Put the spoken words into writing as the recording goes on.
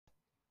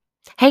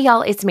Hey,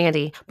 y'all, it's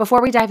Mandy.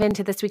 Before we dive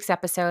into this week's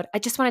episode, I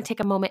just want to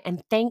take a moment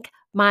and thank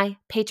my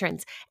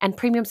patrons and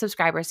premium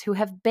subscribers who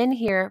have been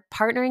here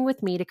partnering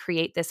with me to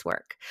create this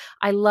work.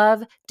 I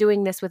love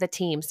doing this with a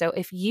team. So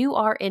if you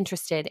are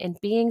interested in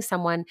being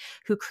someone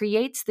who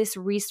creates this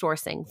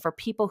resourcing for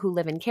people who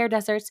live in care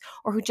deserts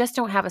or who just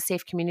don't have a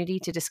safe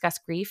community to discuss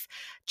grief,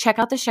 check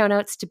out the show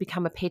notes to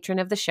become a patron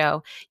of the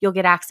show. You'll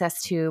get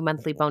access to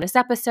monthly bonus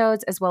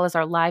episodes as well as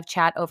our live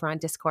chat over on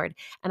Discord.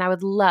 And I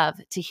would love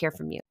to hear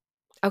from you.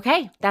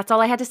 Okay, that's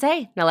all I had to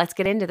say. Now let's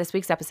get into this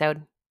week's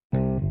episode.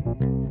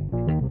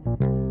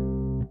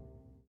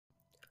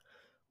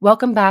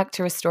 Welcome back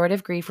to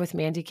Restorative Grief with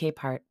Mandy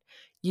Capehart.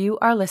 You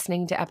are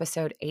listening to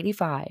episode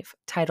 85,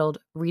 titled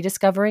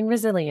Rediscovering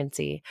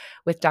Resiliency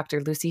with Dr.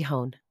 Lucy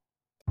Hone.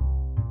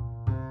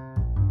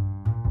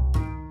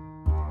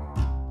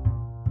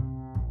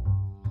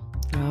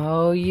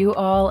 Oh, you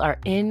all are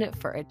in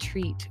for a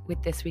treat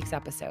with this week's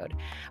episode.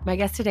 My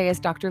guest today is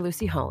Dr.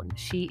 Lucy Hone.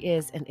 She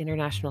is an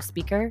international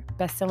speaker,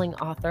 best-selling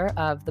author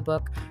of the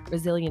book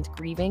Resilient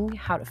Grieving: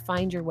 How to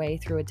Find Your Way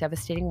Through a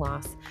Devastating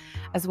Loss,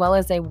 as well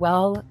as a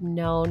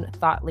well-known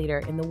thought leader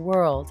in the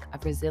world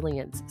of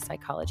resilience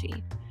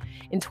psychology.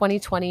 In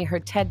 2020, her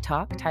TED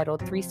Talk,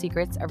 titled 3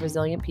 Secrets of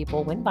Resilient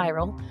People, went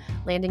viral,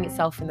 landing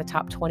itself in the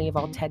top 20 of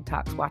all TED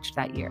Talks watched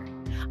that year.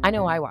 I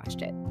know I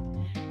watched it.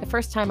 The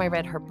first time I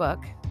read her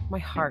book, my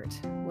heart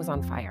was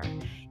on fire.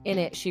 In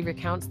it, she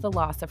recounts the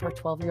loss of her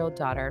 12-year-old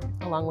daughter,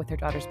 along with her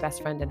daughter's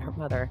best friend and her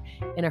mother,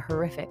 in a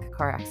horrific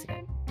car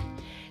accident.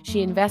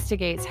 She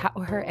investigates how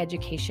her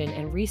education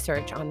and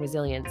research on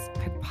resilience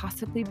could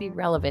possibly be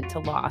relevant to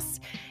loss,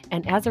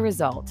 and as a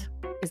result,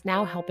 is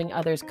now helping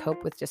others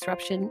cope with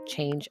disruption,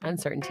 change,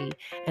 uncertainty,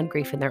 and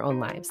grief in their own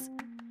lives.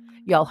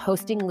 Y'all,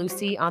 hosting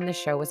Lucy on the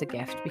show was a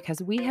gift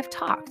because we have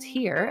talked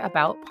here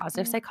about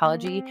positive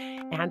psychology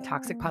and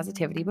toxic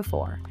positivity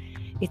before.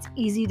 It's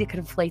easy to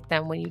conflate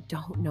them when you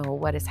don't know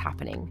what is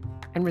happening.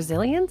 And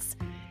resilience?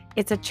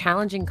 It's a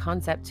challenging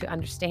concept to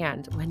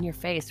understand when you're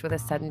faced with a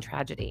sudden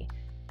tragedy.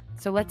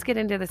 So let's get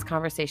into this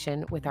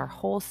conversation with our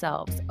whole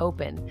selves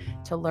open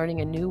to learning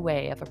a new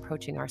way of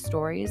approaching our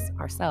stories,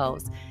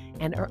 ourselves,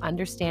 and our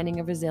understanding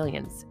of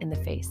resilience in the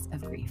face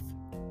of grief.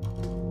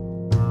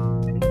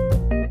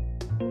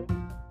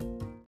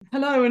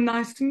 Hello, and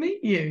nice to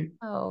meet you.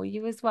 Oh,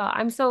 you as well.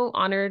 I'm so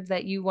honored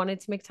that you wanted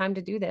to make time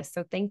to do this.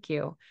 So thank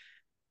you.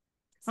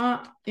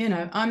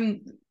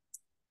 I'm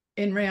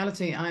in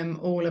reality, I'm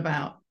all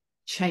about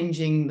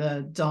changing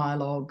the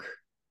dialogue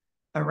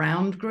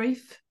around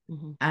grief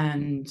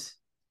and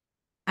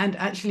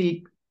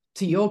actually,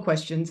 to your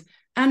questions,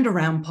 and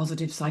around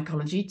positive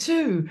psychology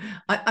too.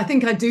 I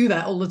think I do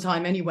that all the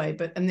time anyway,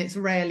 and it's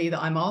rarely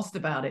that I'm asked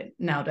about it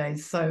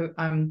nowadays. So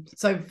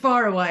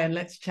far away and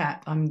let's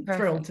chat. I'm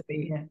thrilled to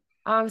be here.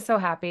 I'm so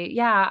happy.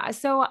 Yeah.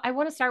 So I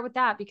want to start with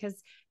that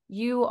because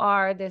you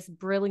are this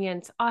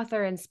brilliant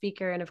author and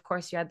speaker. And of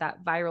course, you had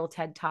that viral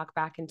TED Talk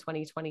back in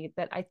 2020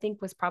 that I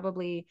think was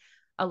probably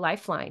a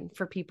lifeline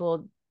for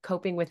people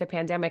coping with a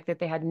pandemic that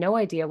they had no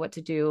idea what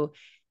to do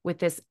with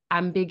this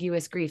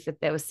ambiguous grief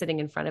that was sitting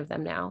in front of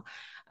them now.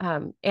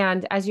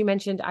 And as you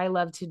mentioned, I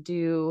love to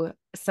do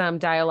some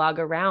dialogue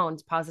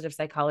around positive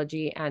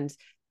psychology and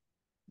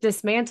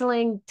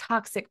dismantling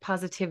toxic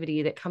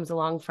positivity that comes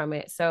along from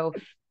it. So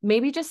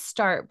maybe just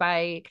start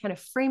by kind of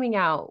framing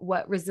out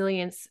what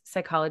resilience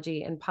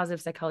psychology and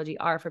positive psychology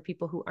are for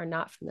people who are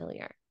not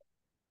familiar.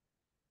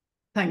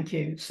 Thank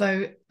you.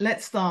 So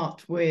let's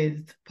start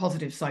with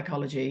positive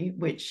psychology,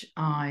 which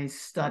I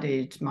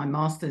studied my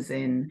master's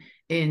in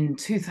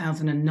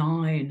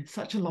 2009,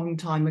 such a long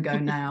time ago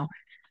now.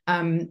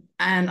 And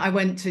I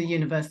went to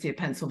University of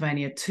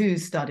Pennsylvania to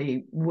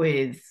study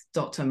with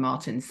Dr.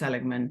 Martin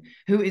Seligman,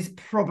 who is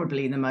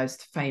probably the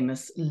most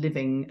famous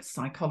living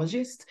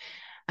psychologist.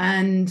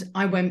 And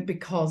I went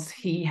because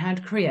he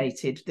had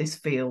created this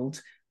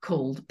field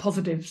called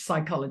positive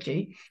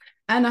psychology.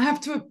 And I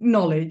have to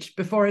acknowledge,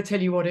 before I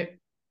tell you what it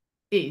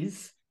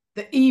is,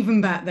 that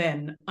even back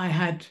then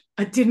I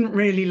didn't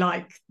really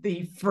like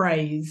the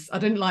phrase. I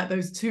didn't like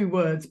those two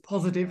words,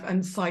 positive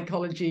and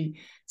psychology,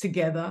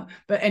 together.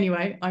 But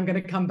anyway, I'm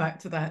going to come back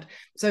to that.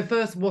 So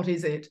first, what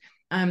is it?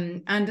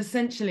 And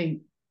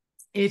essentially,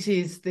 it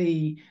is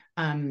the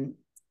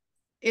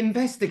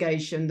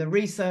investigation, the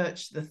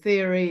research, the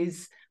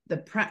theories, the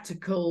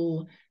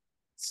practical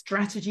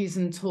strategies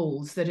and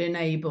tools that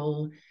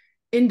enable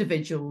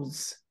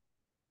individuals,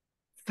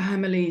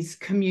 families,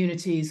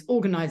 communities,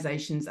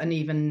 organizations, and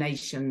even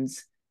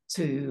nations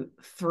to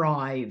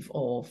thrive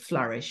or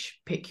flourish,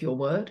 pick your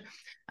word.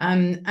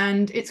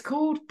 And it's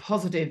called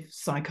positive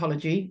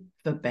psychology,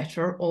 for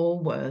better or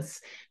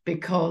worse,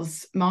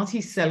 because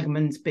Marty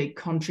Seligman's big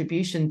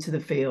contribution to the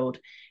field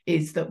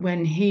is that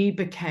when he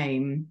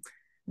became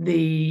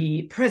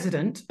the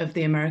president of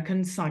the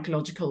American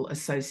Psychological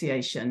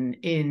Association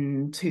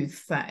in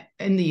the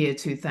year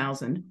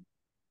 2000,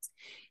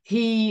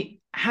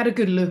 he had a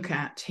good look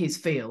at his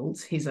field.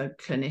 He's a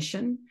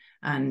clinician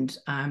and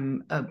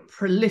a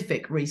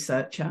prolific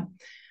researcher.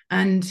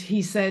 And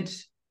he said,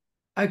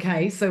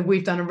 okay, so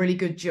we've done a really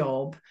good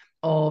job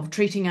of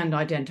treating and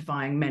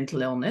identifying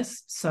mental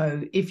illness.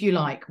 So if you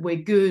like, we're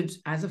good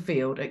as a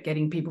field at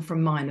getting people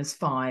from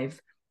 -5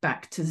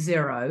 back to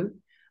 0.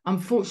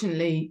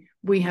 Unfortunately,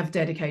 we have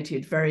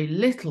dedicated very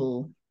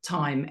little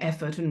time,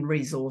 effort, and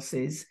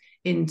resources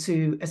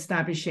into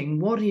establishing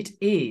what it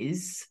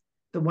is,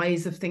 the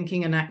ways of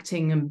thinking and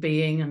acting and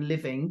being and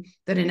living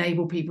that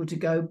enable people to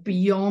go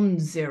beyond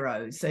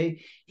 0. So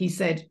he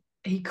said,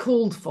 he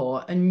called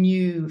for a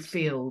new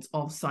field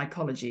of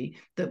psychology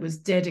that was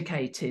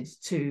dedicated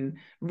to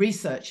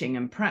researching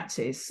and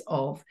practice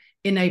of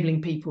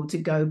enabling people to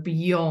go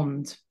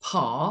beyond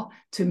par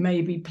to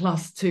maybe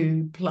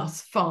 +2,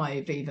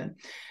 +5 even.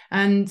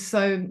 And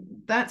so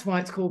that's why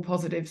it's called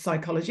positive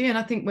psychology. And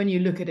I think when you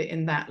look at it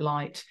in that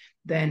light,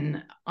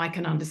 then I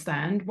can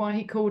understand why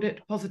he called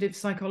it positive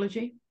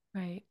psychology.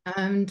 Right.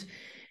 And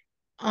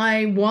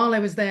while I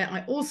was there,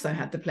 I also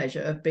had the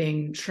pleasure of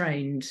being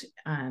trained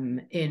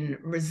in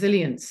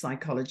resilience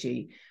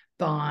psychology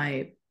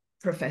by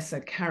Professor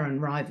Karen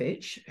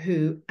Rivich,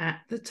 who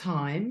at the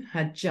time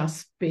had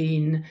just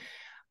been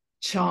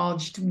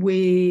charged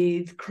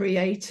with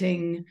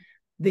creating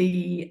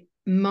she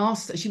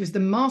was the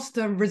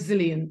master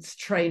resilience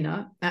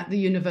trainer at the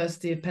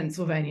University of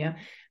Pennsylvania,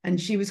 and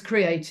she was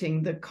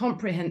creating the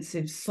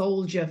comprehensive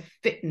soldier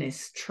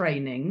fitness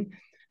training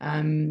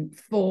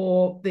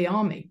for the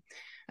army.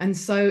 And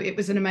so it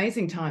was an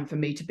amazing time for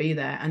me to be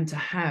there and to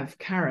have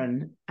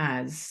Karen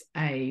as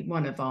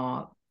one of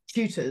our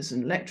tutors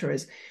and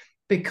lecturers,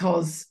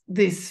 because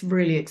this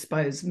really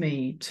exposed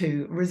me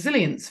to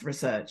resilience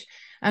research.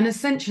 And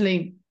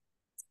essentially,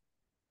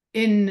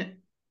 in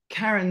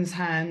Karen's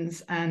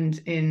hands and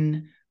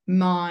in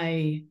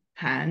my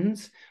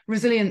hands,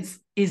 resilience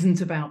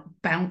isn't about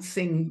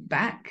bouncing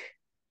back.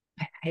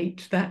 I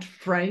hate that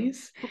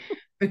phrase.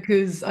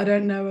 Because I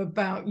don't know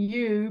about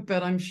you,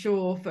 but I'm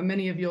sure for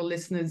many of your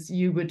listeners,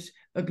 you would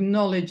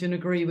acknowledge and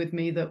agree with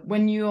me that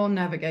when you're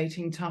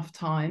navigating tough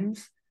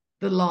times,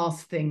 the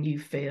last thing you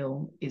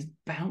feel is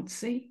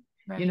bouncy.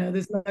 Right.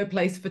 There's no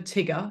place for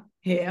Tigger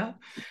here.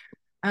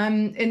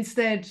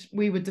 Instead,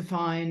 we would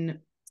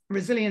define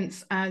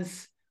resilience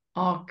as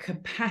our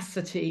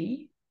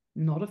capacity,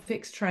 not a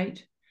fixed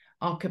trait,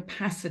 our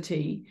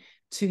capacity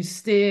to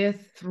steer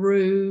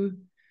through,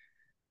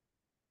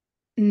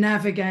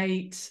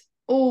 navigate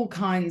all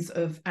kinds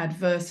of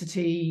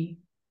adversity,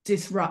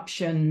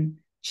 disruption,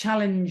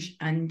 challenge,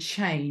 and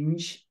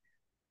change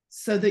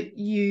so that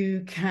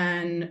you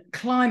can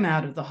climb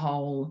out of the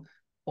hole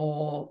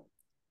or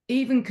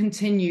even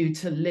continue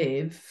to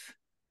live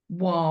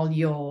while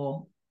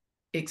you're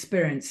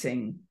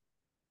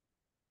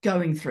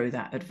going through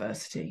that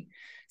adversity.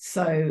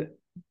 So,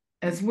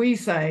 as we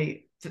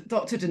say,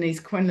 Dr. Denise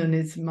Quinlan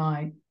is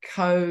my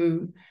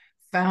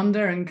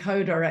co-founder and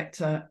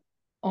co-director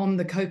on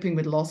the Coping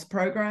with Loss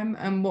program.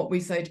 And what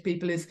we say to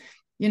people is,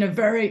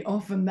 very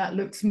often that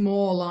looks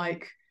more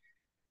like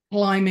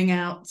climbing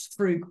out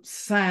through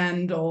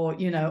sand or,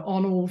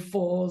 on all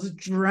fours,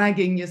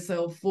 dragging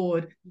yourself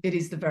forward. It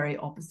is the very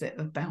opposite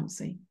of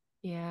bouncy.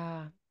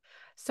 Yeah.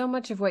 So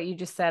much of what you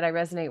just said, I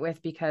resonate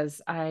with,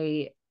 because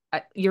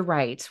you're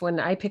right.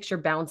 When I picture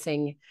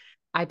bouncing,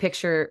 I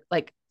picture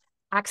like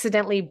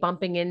accidentally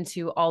bumping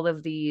into all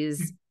of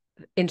these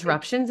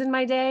interruptions in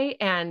my day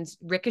and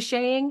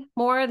ricocheting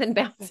more than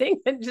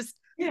bouncing and just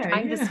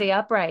trying to stay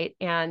upright.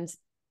 And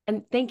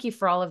thank you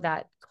for all of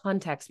that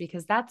context,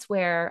 because that's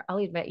where I'll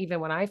admit, even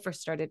when I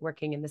first started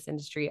working in this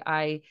industry,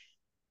 I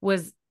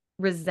was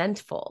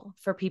resentful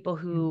for people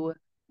who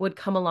would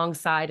come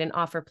alongside and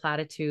offer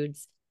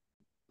platitudes.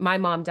 My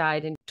mom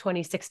died in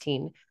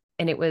 2016,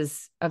 and it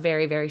was a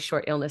very, very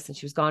short illness, and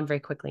she was gone very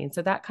quickly. And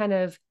so that kind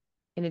of,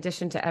 in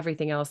addition to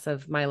everything else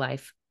of my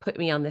life, put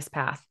me on this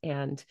path.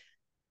 And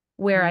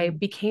where I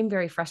became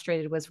very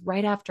frustrated was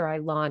right after I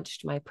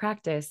launched my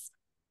practice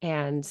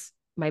and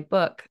my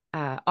book.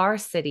 Our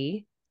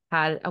city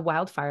had a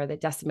wildfire that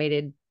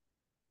decimated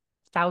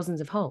thousands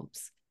of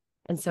homes.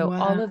 And so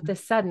all of a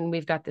sudden,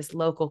 we've got this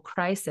local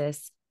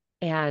crisis.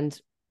 And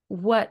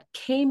what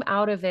came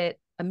out of it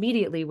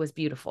immediately was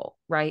beautiful,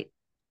 right?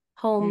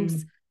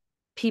 Homes,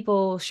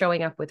 people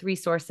showing up with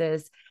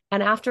resources.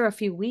 And after a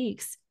few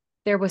weeks,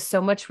 there was so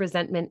much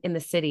resentment in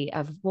the city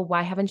of, well,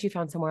 why haven't you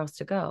found somewhere else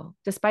to go?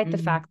 Despite the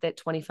fact that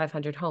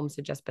 2,500 homes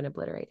had just been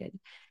obliterated.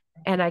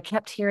 And I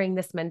kept hearing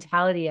this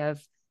mentality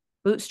of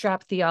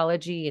bootstrap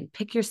theology and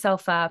pick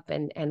yourself up.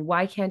 And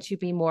why can't you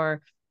be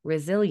more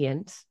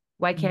resilient?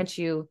 Why can't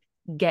you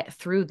get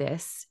through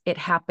this? It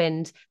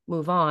happened,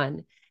 move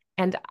on.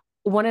 And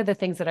one of the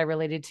things that I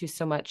related to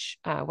so much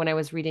when I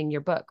was reading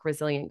your book,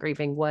 Resilient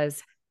Grieving,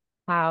 was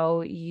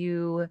how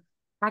you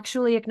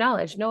actually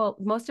acknowledge, no,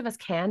 most of us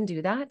can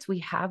do that. We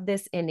have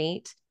this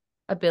innate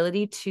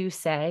ability to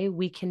say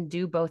we can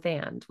do both,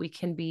 and we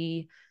can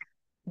be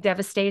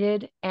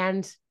devastated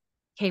and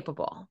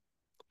capable.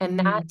 And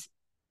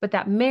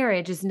that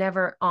marriage is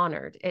never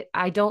honored.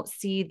 I don't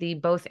see the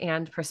both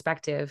and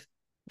perspective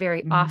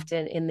very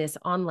often in this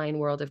online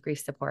world of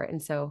grief support.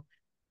 And so,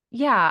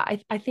 yeah,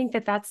 I think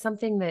that that's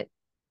something that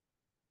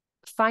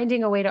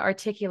finding a way to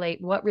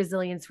articulate what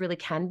resilience really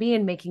can be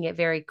and making it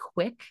very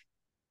quick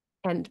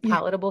and Yeah.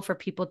 palatable for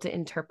people to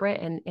interpret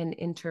and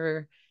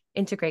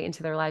integrate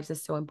into their lives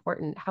is so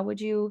important. How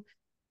would you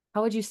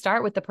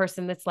start with the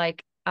person that's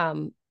like,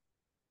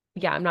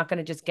 yeah, I'm not going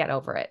to just get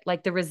over it,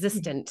 like the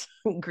resistant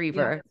Yeah.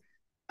 griever?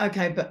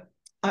 Okay, but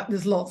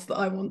there's lots that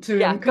I want to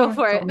Yeah, go comment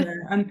for it. on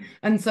there,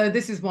 and so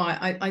this is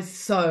why I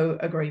so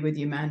agree with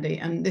you, Mandy,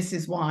 and this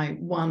is why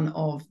one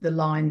of the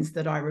lines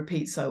that I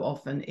repeat so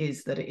often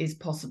is that it is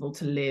possible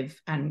to live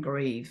and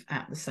grieve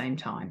at the same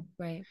time.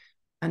 Right.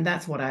 And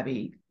that's what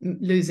Abby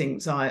losing.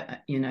 So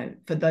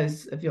for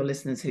those of your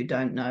listeners who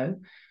don't know,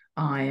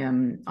 I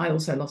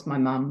also lost my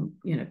mum,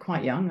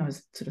 quite young. I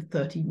was sort of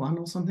 31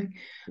 or something,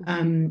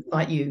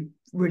 like you,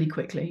 really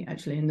quickly,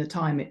 actually. In the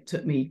time it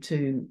took me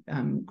to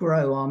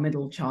grow, our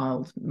middle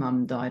child,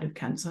 mum, died of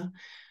cancer,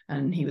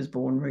 and he was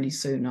born really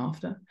soon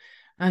after.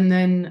 And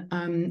then,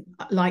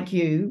 like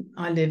you,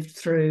 I lived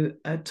through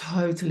a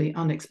totally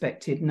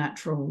unexpected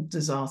natural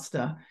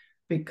disaster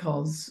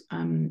because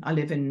I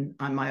live in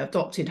my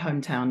adopted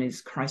hometown is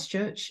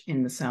Christchurch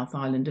in the South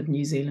Island of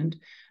New Zealand,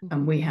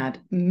 and we had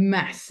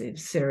massive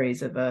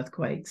series of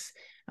earthquakes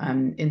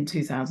in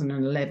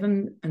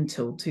 2011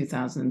 until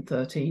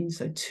 2013.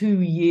 So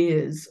 2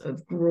 years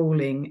of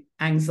grueling,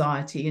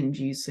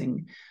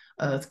 anxiety-inducing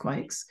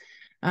earthquakes,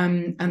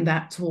 and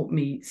that taught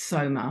me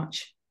so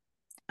much.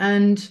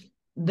 And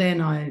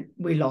then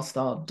we lost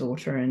our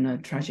daughter in a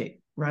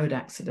tragic road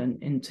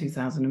accident in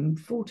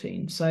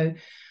 2014. So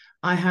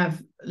I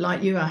have,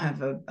 like you, I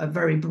have a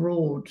very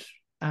broad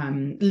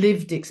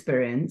lived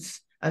experience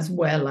as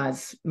well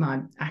as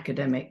my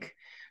academic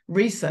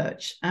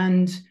research.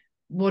 And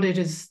what it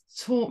has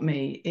taught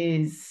me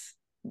is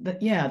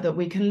that, yeah, that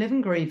we can live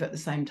and grieve at the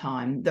same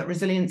time, that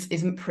resilience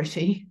isn't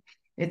pretty.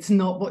 It's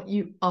not what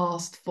you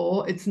asked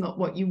for. It's not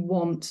what you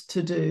want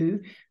to do,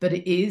 but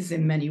it is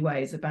in many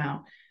ways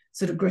about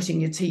sort of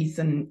gritting your teeth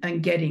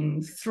and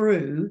getting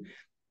through,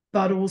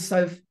 but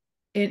also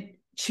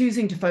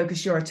choosing to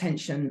focus your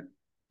attention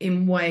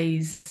in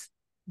ways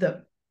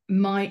that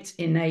might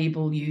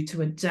enable you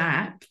to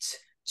adapt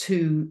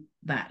to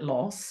that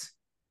loss.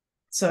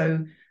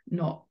 So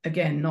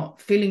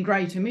not feeling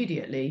great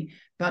immediately,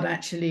 but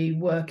actually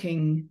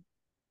working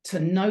to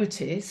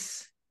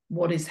notice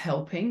what is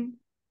helping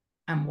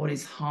and what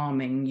is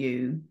harming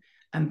you.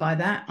 And by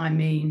that, I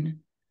mean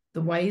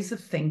the ways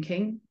of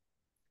thinking,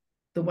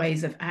 the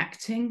ways of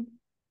acting,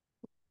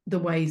 the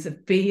ways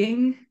of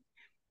being,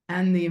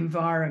 and the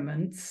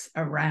environments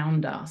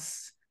around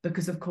us.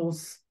 Because, of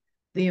course,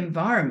 the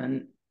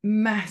environment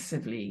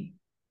massively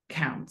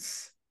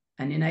counts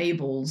and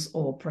enables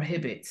or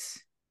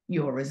prohibits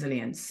your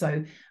resilience.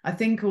 So I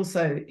think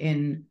also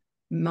in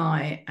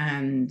my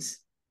and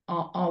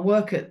our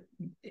work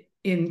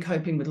in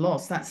coping with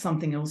loss, that's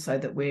something also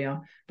that we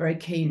are very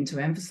keen to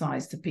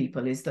emphasize to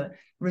people, is that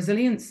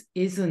resilience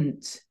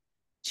isn't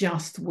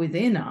just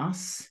within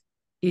us,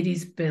 it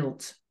is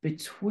built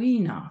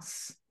between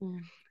us.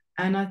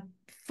 And I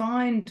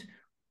find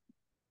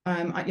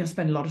I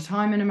spend a lot of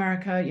time in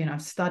America,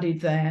 I've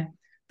studied there,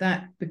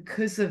 that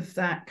because of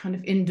that kind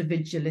of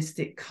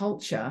individualistic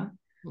culture,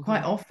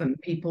 quite often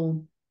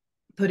people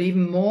put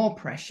even more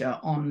pressure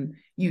on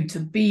you to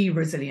be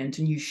resilient,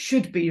 and you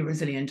should be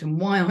resilient, and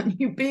why aren't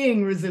you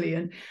being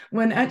resilient,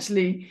 when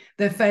actually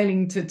they're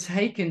failing to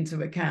take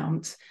into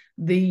account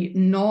the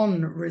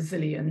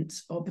non-resilient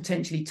or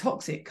potentially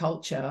toxic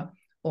culture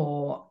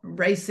or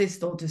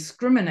racist or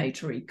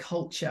discriminatory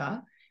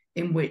culture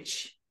in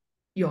which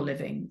you're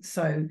living.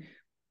 So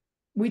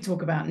we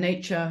talk about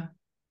nature,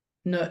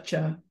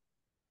 nurture,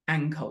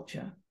 and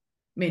culture,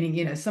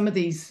 meaning, some of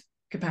these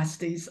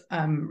capacities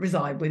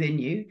reside within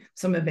you.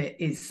 Some of it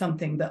is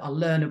something that are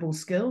learnable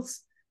skills.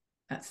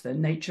 That's the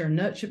nature and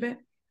nurture bit.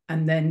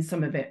 And then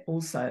some of it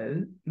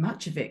also,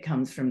 much of it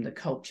comes from the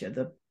culture,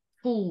 the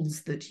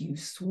pools that you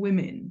swim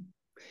in.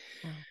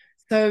 Wow.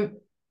 So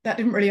that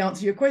didn't really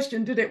answer your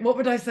question, did it? What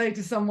would I say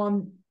to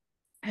someone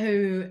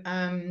who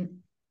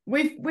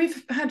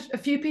we've had a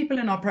few people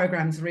in our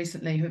programs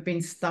recently who've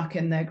been stuck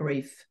in their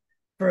grief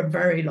for a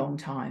very long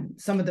time,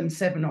 some of them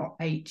 7 or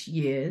 8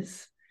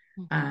 years,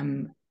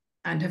 and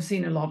have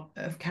seen a lot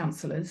of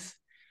counselors,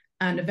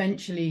 and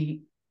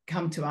eventually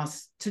come to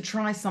us to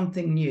try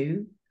something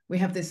new. We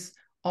have this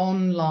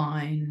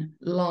online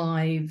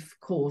live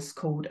course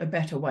called A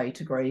Better Way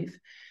to Grieve.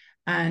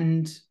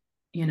 And,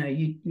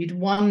 you'd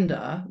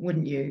wonder,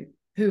 wouldn't you,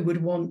 who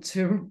would want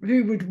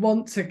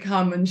to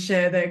come and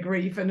share their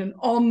grief in an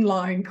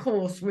online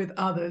course with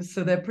others.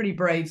 So they're pretty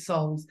brave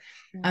souls.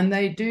 Yeah. And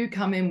they do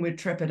come in with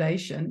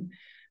trepidation.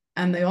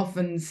 And they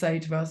often say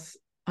to us,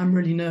 I'm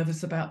really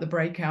nervous about the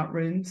breakout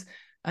rooms.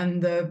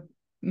 And the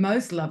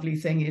most lovely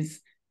thing is,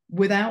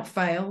 without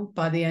fail,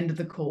 by the end of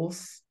the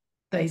course,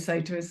 they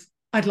say to us,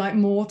 I'd like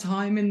more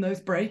time in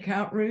those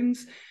breakout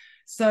rooms.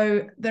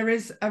 So there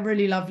is a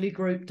really lovely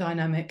group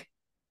dynamic.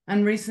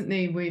 And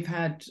recently we've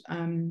had,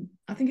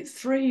 I think it's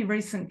 3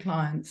 recent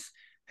clients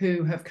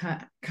who have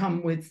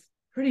come with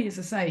pretty, as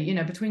I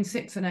say, between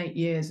 6 and 8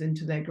 years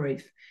into their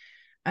grief,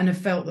 and have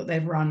felt that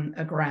they've run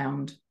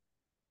aground.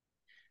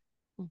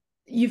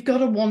 you've got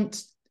to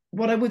want,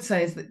 what I would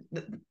say is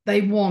that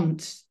they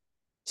want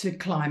to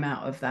climb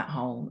out of that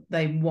hole.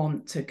 They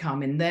want to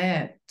come, in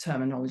their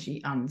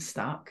terminology,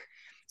 unstuck.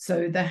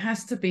 So there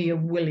has to be a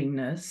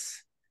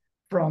willingness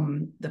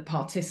from the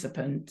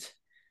participant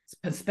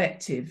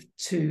perspective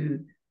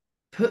to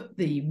put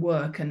the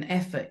work and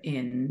effort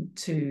in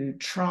to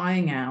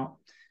trying out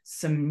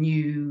some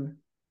new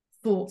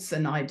thoughts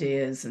and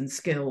ideas and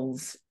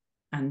skills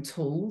and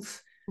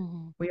tools.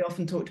 Mm-hmm. We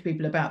often talk to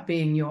people about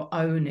being your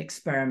own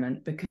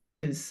experiment,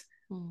 because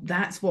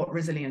that's what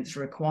resilience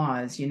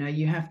requires. You know,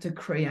 you have to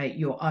create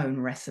your own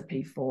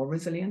recipe for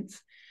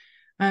resilience.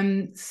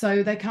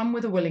 So they come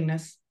with a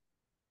willingness.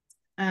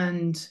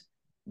 And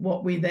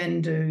what we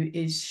then do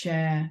is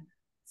share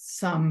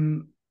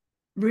some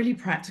really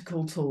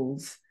practical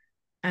tools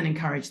and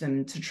encourage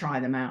them to try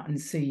them out and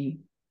see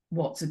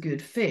what's a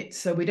good fit.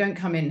 So we don't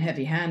come in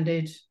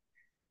heavy-handed.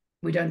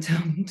 We don't tell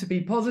them to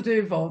be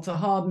positive or to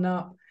harden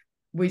up.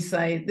 We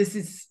say, this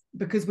is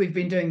because we've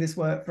been doing this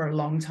work for a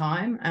long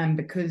time, and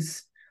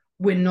because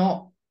we're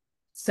not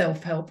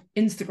self-help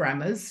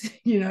Instagrammers,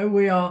 you know,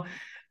 we are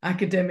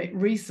academic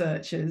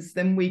researchers,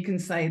 then we can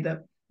say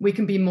that we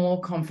can be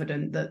more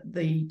confident that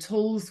the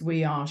tools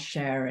we are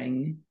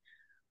sharing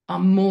are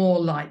more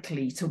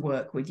likely to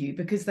work with you,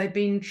 because they've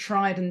been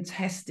tried and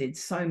tested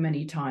so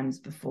many times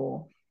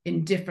before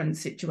in different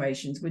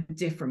situations with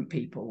different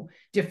people,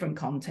 different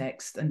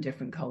contexts and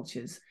different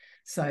cultures.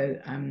 So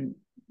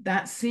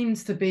that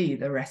seems to be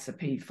the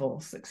recipe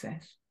for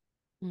success.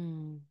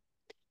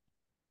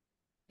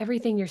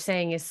 Everything you're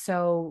saying is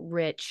so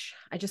rich.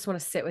 I just want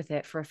to sit with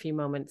it for a few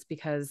moments,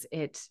 because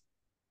it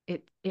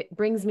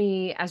brings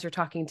me, as you're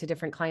talking, to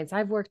different clients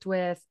I've worked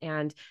with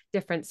and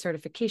different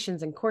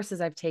certifications and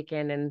courses I've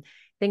taken and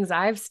things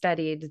I've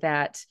studied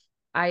that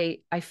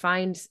I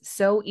find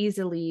so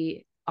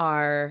easily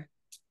are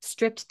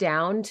stripped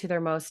down to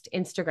their most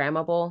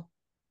Instagrammable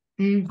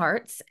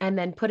parts and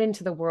then put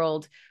into the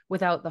world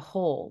without the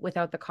whole,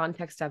 without the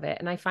context of it.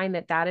 And I find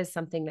that that is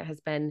something that has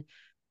been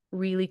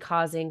really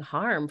causing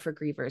harm for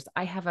grievers.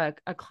 I have a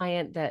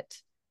client that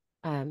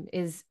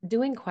is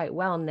doing quite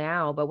well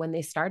now, but when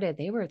they started,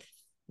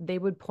 they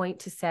would point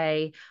to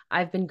say,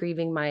 I've been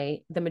grieving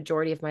the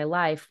majority of my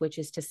life, which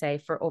is to say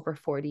for over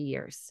 40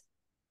 years.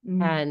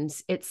 And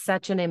it's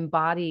such an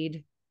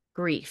embodied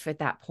grief at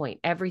that point,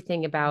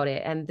 everything about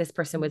it. And this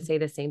person would say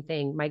the same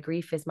thing. My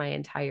grief is my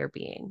entire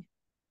being.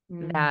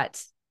 That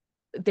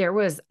it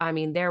was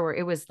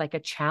like a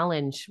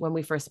challenge when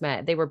we first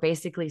met. They were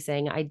basically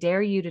saying, I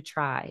dare you to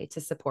try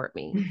to support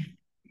me.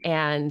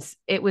 And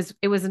it was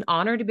an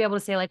honor to be able to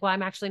say, like, well,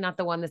 I'm actually not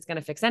the one that's going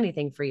to fix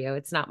anything for you.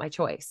 It's not my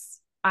choice.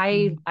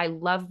 I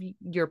love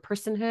your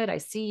personhood. I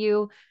see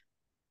you.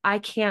 I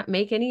can't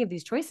make any of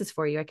these choices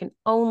for you. I can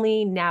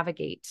only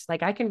navigate.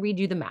 Like, I can read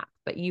you the map,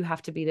 but you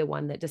have to be the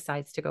one that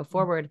decides to go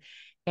forward.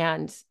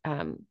 And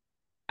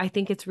I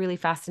think it's really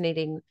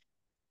fascinating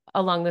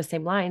along those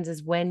same lines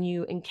is when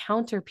you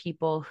encounter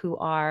people who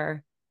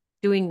are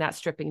doing that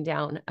stripping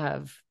down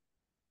of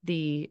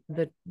the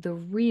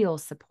real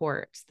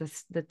support,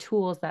 the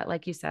tools that,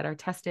 like you said, are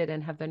tested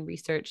and have been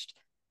researched,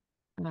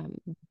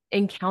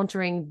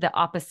 encountering the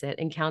opposite,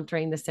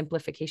 encountering the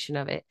simplification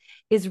of it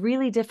is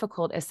really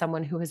difficult as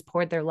someone who has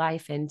poured their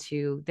life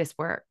into this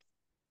work.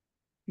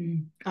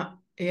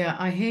 Yeah,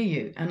 I hear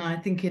you. And I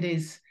think it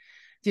is,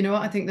 do you know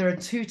what? I think there are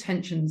two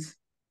tensions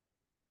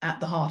at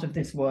the heart of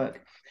this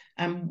work.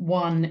 And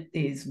one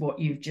is what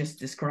you've just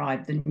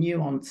described, the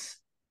nuance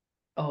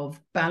of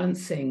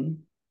balancing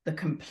the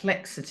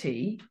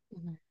complexity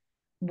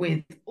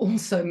with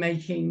also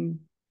making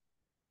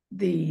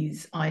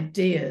these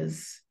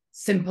ideas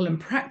simple and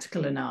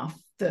practical enough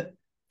that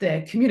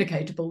they're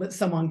communicatable, that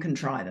someone can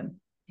try them.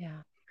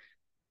 Yeah.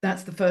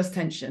 That's the first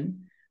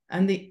tension.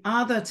 And the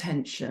other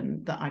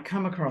tension that I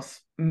come across,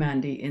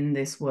 Mandy, in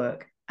this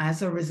work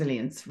as a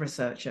resilience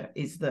researcher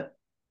is that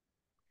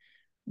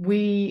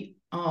we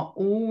are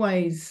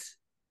always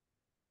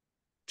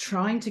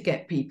trying to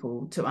get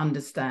people to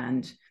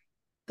understand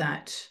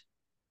that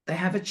they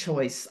have a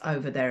choice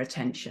over their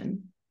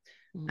attention.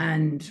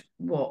 And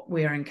what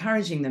we're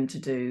encouraging them to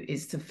do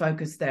is to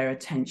focus their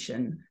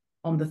attention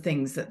on the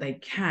things that they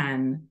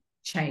can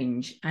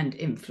change and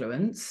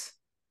influence,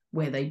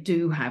 where they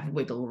do have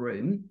wiggle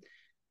room,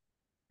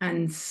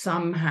 and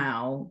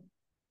somehow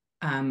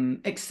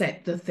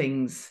accept the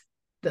things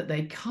that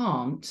they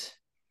can't.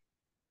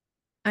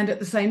 And at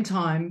the same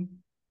time,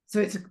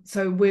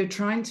 so we're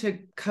trying to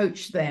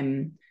coach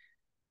them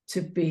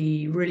to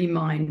be really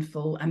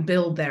mindful and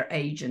build their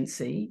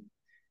agency.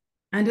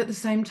 And at the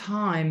same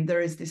time,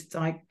 there is this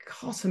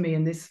dichotomy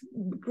and this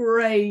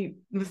gray,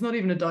 it's not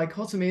even a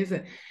dichotomy, is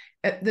it?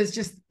 There's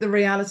just, the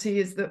reality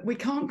is that we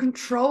can't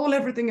control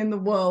everything in the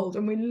world,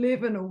 and we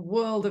live in a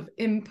world of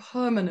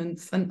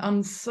impermanence and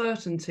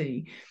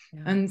uncertainty.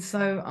 Yeah. And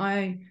so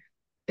I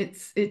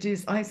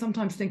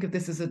sometimes think of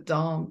this as a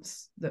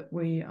dance that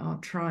we are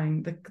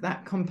trying,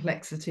 that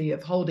complexity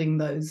of holding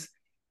those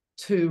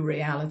two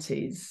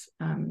realities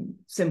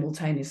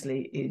simultaneously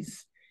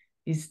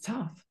is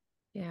tough.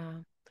 Yeah.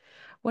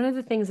 One of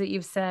the things that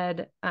you've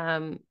said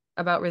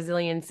about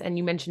resilience, and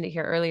you mentioned it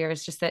here earlier,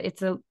 is just that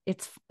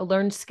it's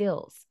learned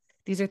skills.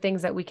 These are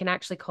things that we can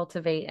actually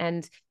cultivate,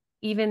 and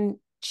even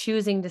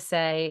choosing to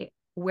say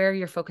where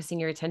you're focusing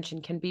your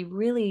attention can be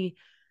really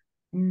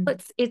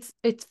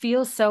it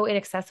feels so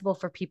inaccessible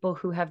for people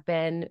who have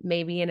been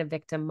maybe in a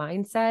victim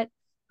mindset,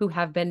 who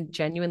have been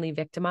genuinely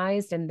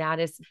victimized, and that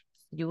is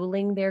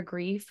fueling their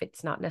grief.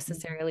 It's not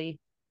necessarily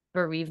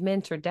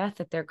bereavement or death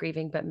that they're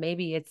grieving, but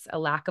maybe it's a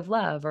lack of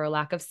love or a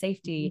lack of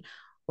safety,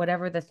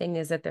 whatever the thing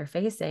is that they're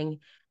facing.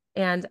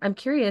 And I'm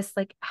curious,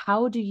 like,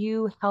 how do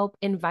you help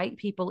invite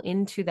people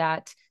into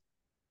that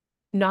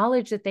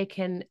knowledge that they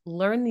can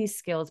learn these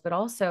skills, but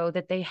also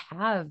that they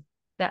have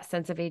that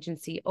sense of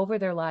agency over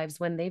their lives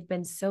when they've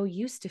been so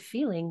used to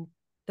feeling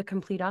the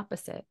complete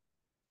opposite?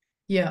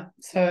 Yeah.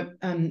 So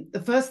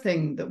the first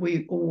thing that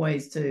we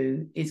always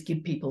do is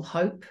give people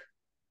hope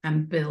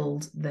and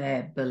build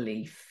their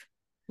belief.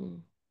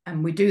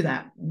 And we do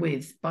that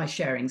by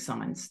sharing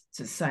science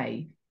to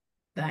say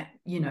that,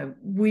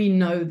 we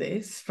know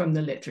this from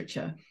the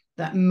literature,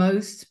 that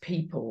most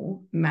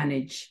people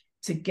manage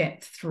to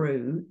get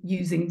through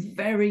using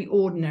very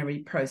ordinary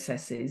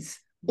processes,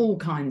 all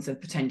kinds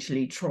of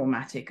potentially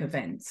traumatic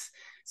events.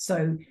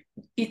 So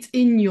it's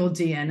in your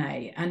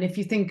DNA. And if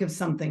you think of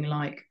something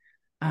like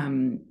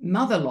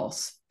mother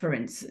loss, for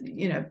instance,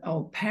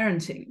 or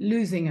parenting,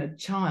 losing a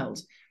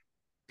child,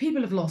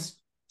 people have lost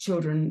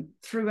children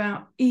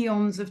throughout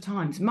eons of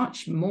times,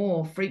 much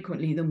more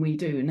frequently than we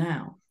do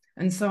now.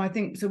 And so I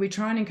think, so we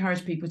try and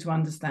encourage people to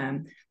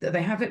understand that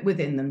they have it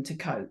within them to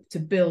cope, to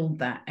build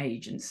that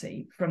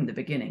agency from the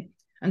beginning.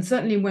 And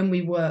certainly when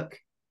we work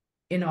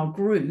in our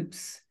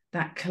groups,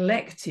 that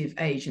collective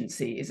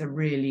agency is a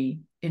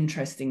really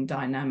interesting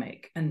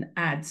dynamic and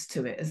adds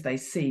to it as they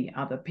see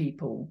other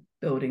people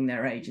building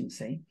their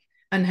agency.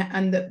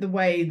 And the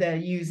way they're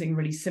using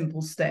really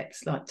simple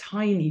steps, like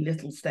tiny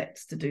little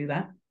steps to do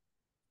that.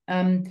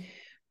 Our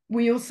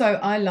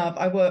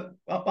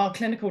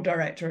clinical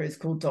director is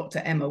called Dr.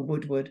 Emma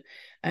Woodward,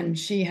 and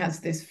she has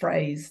this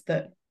phrase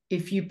that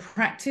if you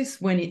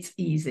practice when it's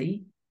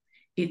easy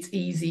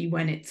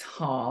when it's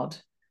hard.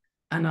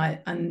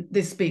 And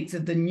this speaks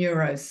of the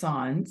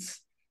neuroscience.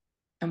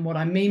 And what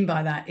I mean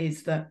by that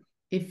is that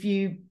if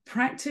you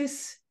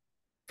practice,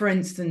 for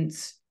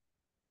instance,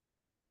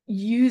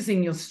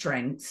 using your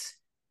strengths,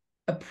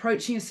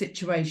 approaching a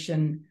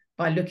situation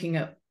by looking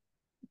at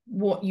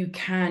what you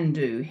can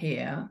do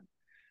here,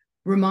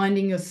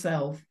 reminding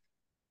yourself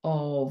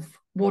of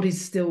what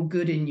is still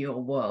good in your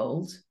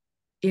world,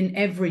 in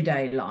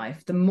everyday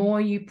life, the more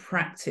you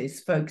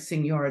practice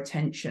focusing your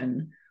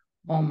attention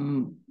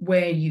on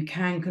where you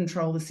can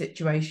control the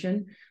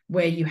situation,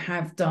 where you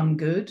have done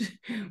good,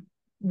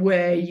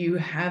 where you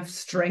have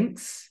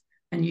strengths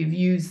and you've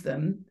used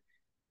them,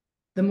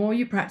 the more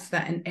you practice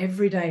that in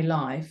everyday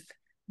life,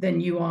 then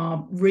you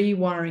are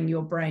rewiring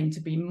your brain to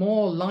be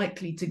more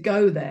likely to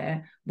go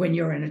there when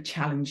you're in a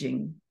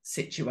challenging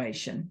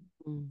situation.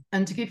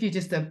 And to give you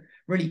just a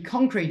really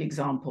concrete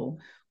example,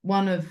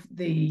 one of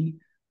the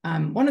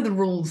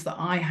rules that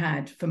I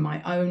had for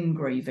my own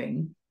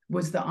grieving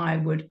was that I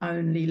would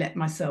only let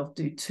myself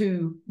do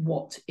 2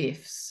 what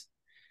ifs.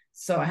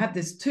 So I had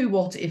this 2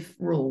 what if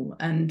rule,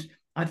 and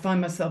I'd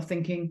find myself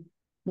thinking,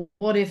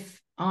 what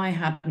if I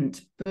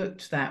hadn't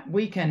booked that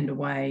weekend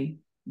away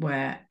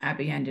where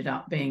Abby ended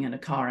up being in a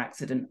car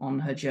accident on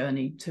her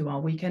journey to our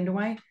weekend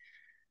away?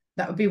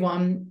 That would be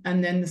one.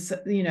 And then the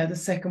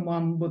second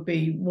one would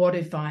be, what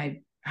if I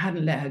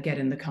hadn't let her get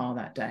in the car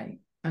that day?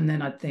 And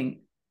then I'd think,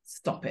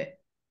 stop it.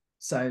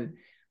 So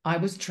I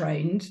was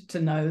trained to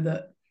know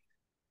that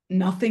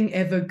nothing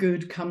ever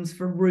good comes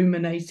from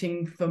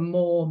ruminating for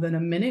more than a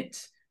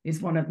minute,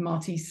 is one of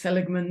Marty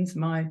Seligman's,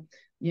 my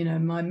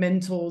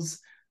mentor's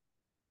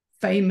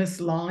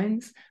famous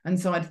lines. And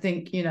so I'd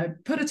think,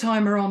 put a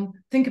timer on,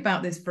 think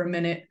about this for a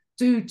minute,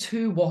 do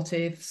 2 what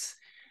ifs,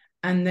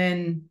 and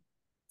then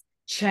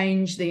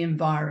change the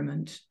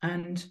environment.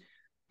 And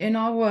in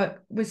our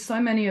work with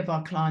so many of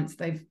our clients,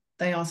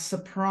 they are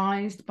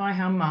surprised by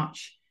how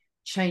much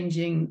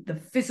changing the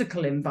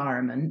physical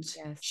environment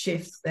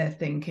shifts their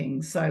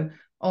thinking. So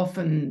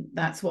often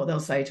that's what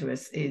they'll say to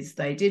us, is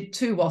they did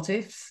 2 what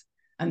ifs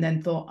and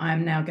then thought,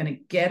 I'm now going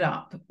to get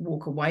up,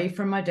 walk away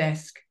from my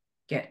desk,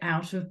 get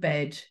out of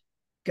bed,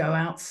 go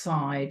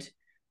outside,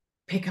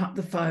 pick up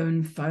the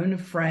phone a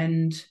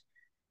friend,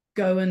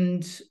 go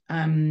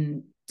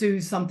and do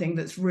something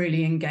that's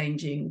really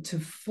engaging to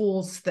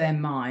force their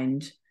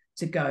mind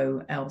to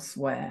go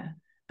elsewhere.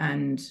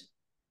 And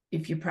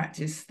if you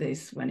practice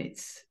this when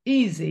it's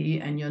easy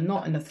and you're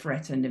not in a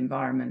threatened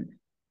environment,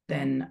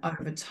 then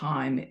over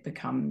time it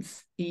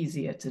becomes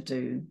easier to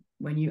do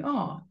when you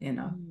are in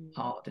a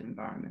hard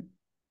environment.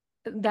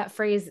 That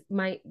phrase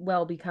might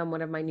well become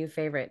one of my new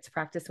favorites: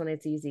 practice when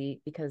it's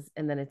easy,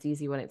 and then it's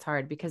easy when it's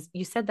hard. Because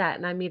you said that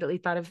and I immediately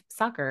thought of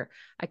soccer.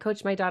 I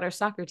coached my daughter's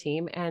soccer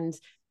team, and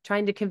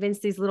trying to convince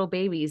these little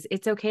babies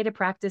it's okay to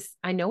practice.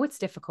 I know it's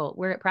difficult.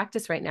 We're at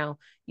practice right now.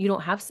 You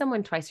don't have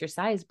someone twice your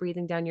size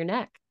breathing down your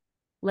neck.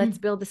 Let's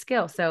build the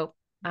skill. So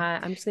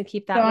I'm just going to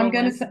keep So that I'm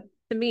going to rolling say,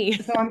 to me.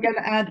 so I'm going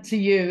to add to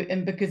you,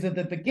 and because of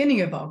the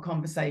beginning of our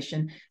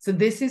conversation, so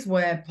this is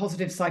where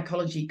positive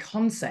psychology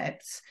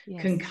concepts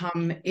can Yes.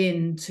 come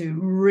into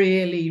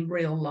really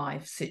real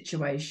life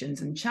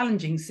situations and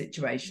challenging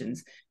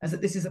situations, as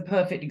that this is a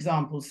perfect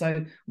example.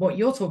 So what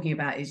you're talking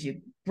about is your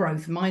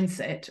growth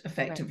mindset, Right.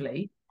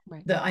 effectively,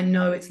 Right. that I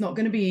know it's not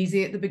going to be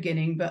easy at the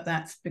beginning, but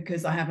that's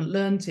because I haven't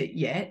learned it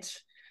yet.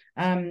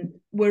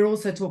 We're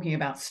also talking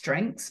about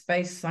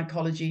strengths-based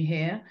psychology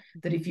here,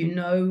 that if you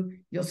know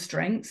your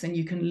strengths and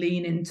you can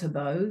lean into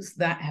those,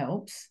 that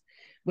helps.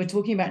 We're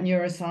talking about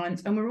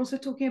neuroscience, and we're also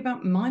talking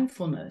about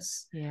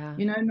mindfulness. Yeah.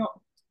 Not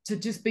to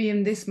just be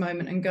in this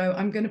moment and go,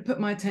 I'm going to put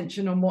my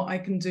attention on what I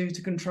can do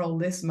to control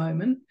this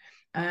moment.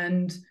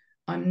 And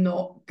I'm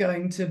not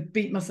going to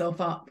beat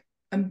myself up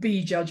and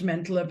be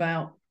judgmental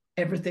about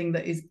everything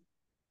that is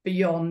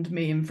beyond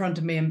me, in front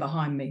of me, and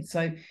behind me.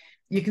 So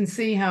you can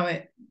see how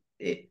it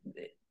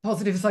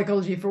positive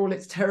psychology, for all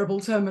its terrible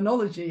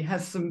terminology,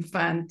 has some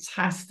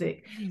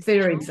fantastic It is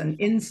theories and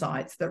powerful.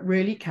 insights that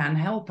really can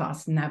help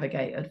us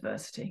navigate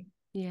adversity.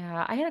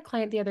 Yeah, I had a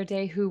client the other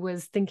day who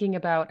was thinking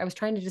about, I was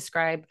trying to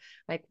describe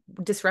like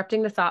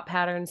disrupting the thought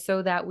pattern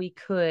so that we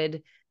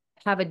could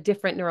have a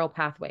different neural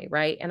pathway,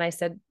 right? And I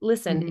said,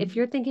 listen, if Mm-hmm.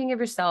 you're thinking of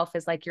yourself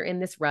as like you're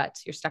in this rut,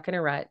 you're stuck in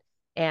a rut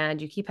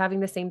and you keep having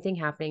the same thing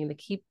happening,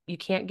 you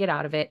can't get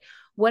out of it.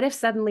 What if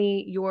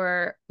suddenly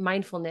your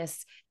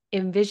mindfulness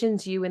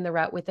envisions you in the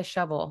rut with a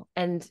shovel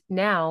and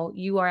now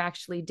you are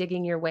actually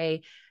digging your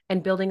way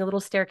and building a little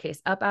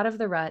staircase up out of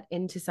the rut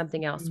into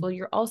something else? Well,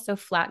 you're also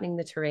flattening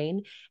the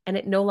terrain and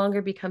it no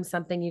longer becomes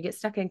something you get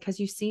stuck in because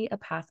you see a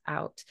path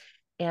out.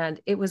 And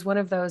it was one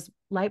of those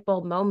light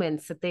bulb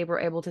moments that they were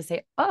able to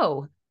say,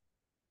 oh,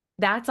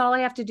 that's all I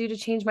have to do to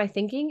change my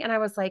thinking. And I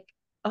was like,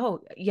 oh,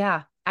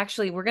 yeah,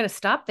 actually, we're going to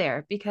stop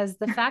there because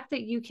the fact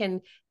that you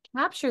can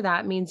capture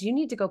that means you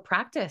need to go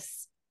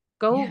practice.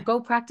 Yeah. Go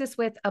practice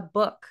with a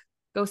book.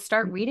 Go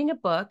start reading a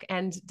book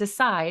and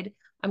decide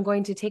I'm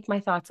going to take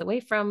my thoughts away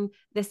from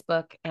this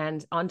book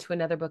and onto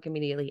another book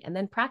immediately. And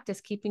then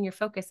practice keeping your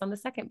focus on the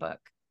second book.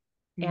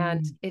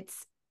 And Mm.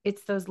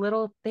 it's those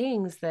little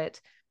things that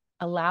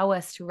allow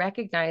us to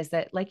recognize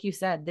that, like you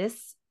said,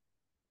 this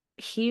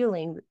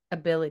healing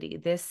ability,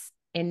 this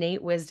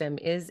innate wisdom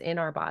is in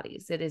our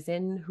bodies. It is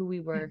in who we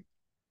Yeah. were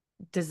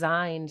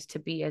designed to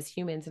be as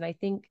humans. And I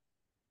think,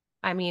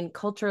 I mean,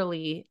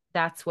 culturally,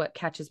 that's what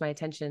catches my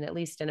attention, at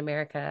least in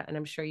America. And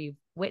I'm sure you've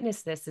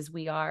witnessed this, as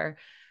we are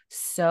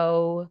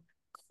so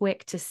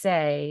quick to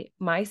say,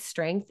 my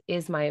strength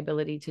is my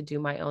ability to do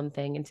my own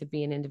thing and to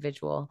be an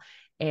individual.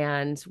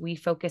 And we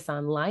focus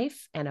on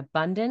life and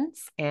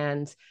abundance.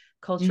 And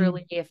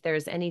culturally, Mm. if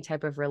there's any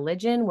type of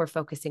religion, we're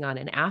focusing on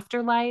an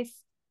afterlife.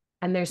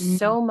 And there's Mm.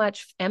 so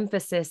much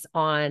emphasis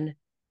on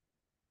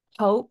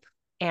hope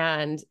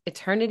and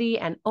eternity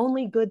and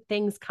only good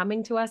things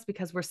coming to us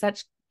because we're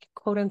such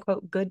quote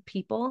unquote good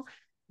people,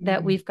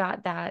 that Mm. we've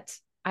got that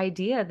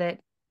idea that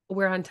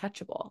we're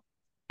untouchable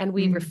and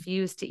we Mm.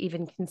 refuse to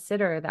even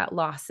consider that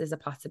loss is a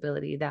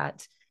possibility,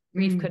 that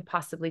grief Mm. could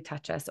possibly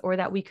touch us, or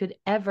that we could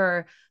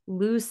ever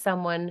lose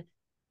someone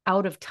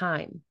out of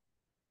time.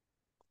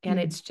 And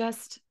Mm. it's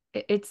just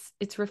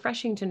it's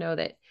refreshing to know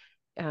that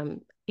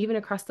even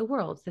across the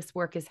world this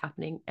work is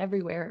happening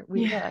everywhere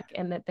we Yeah. look,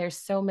 and that there's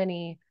so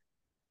many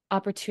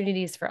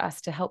opportunities for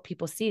us to help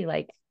people see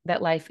like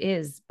that life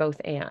is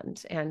both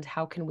and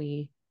how can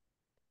we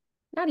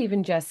not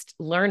even just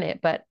learn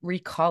it but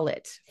recall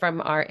it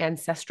from our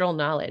ancestral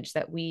knowledge,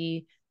 that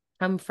we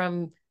come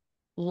from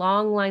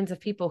long lines of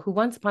people who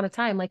once upon a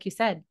time, like you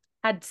said,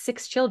 had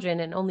 6 children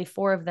and only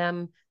 4 of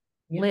them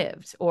Yeah.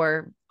 lived,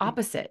 or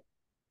opposite.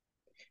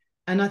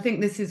 And I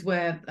think this is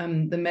where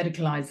the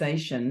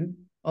medicalization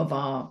of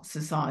our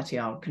society,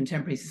 our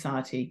contemporary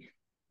society,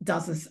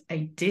 does us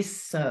a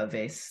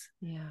disservice,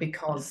 Yeah.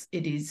 because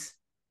it is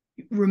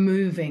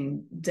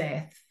removing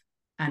death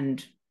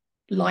and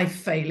life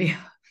failure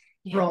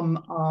Yeah.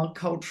 from our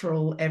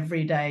cultural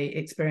everyday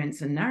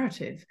experience and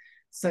narrative.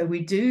 So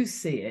we do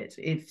see it,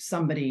 if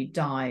somebody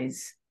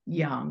dies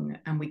young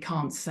and we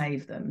can't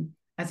save them,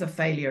 as a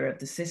failure of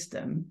the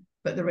system.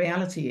 But the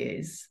reality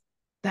is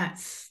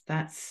that's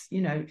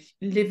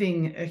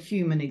living a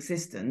human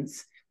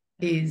existence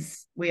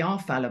is, we are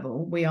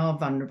fallible, we are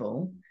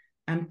vulnerable,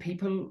 and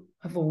people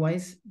have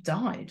always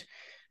died.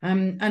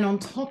 And on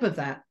top of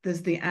that,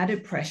 there's the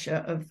added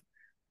pressure of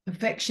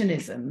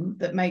perfectionism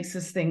that makes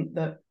us think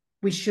that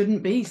we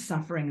shouldn't be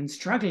suffering and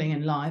struggling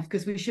in life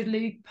because we should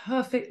lead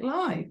perfect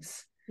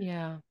lives.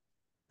 Yeah.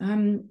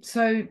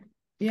 So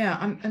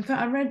yeah, in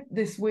fact, I read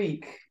this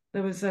week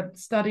there was a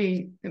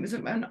study. It was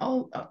an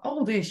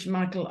oldish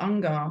Michael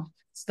Ungar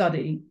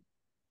study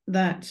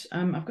that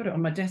I've got it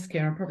on my desk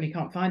here. I probably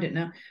can't find it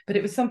now, but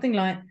it was something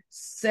like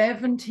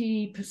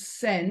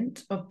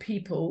 70% of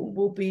people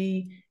will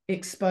be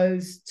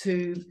exposed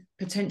to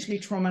potentially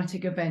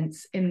traumatic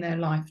events in their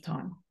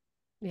lifetime.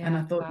 And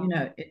Yeah. I thought,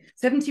 Wow.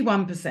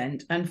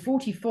 71%, and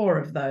 44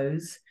 of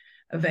those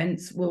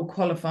events will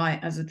qualify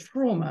as a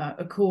trauma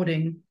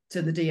according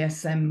to the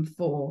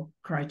DSM-4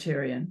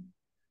 criterion.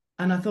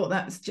 And I thought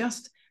that's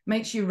just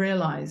makes you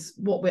realize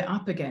what we're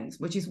up against,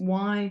 which is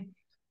why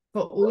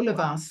for all of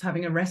us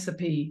having a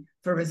recipe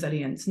for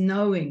resilience,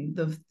 knowing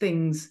the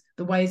things,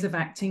 the ways of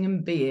acting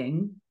and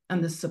being,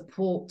 and the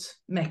support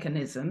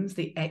mechanisms,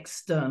 the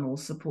external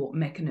support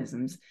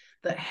mechanisms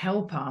that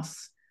help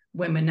us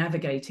when we're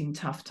navigating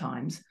tough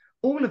times,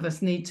 all of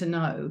us need to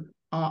know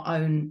our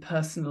own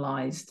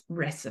personalized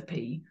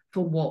recipe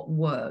for what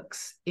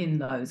works in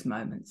those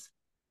moments.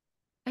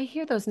 I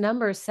hear those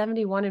numbers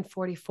 71 and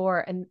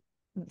 44, and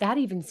that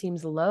even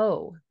seems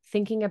low.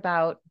 Thinking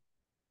about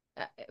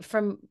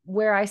from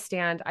where I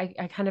stand,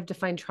 I kind of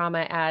define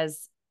trauma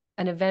as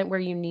an event where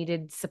you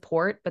needed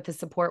support, but the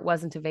support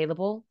wasn't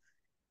available.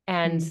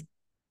 And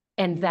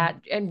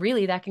and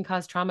really that can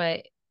cause trauma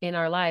in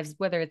our lives,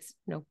 whether it's,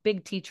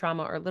 big T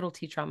trauma or little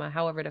T trauma,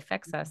 however it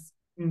affects us.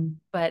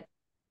 But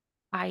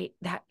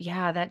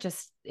that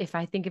just, if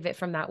I think of it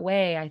from that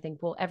way, I think,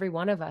 well, every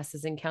one of us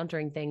is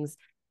encountering things.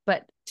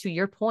 But to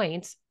your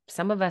point,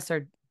 some of us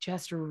are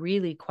just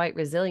really quite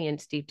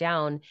resilient deep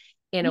down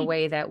in a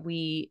way that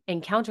we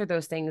encounter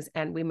those things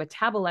and we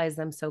metabolize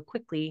them so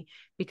quickly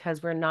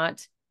because we're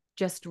not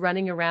just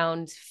running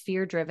around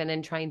fear driven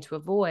and trying to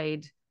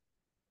avoid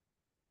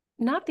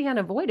not the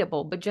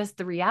unavoidable, but just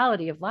the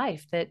reality of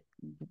life, that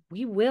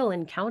we will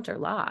encounter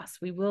loss.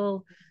 We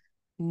will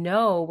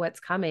know what's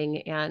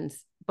coming. And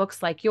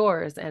books like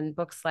yours and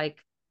books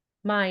like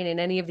mine and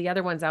any of the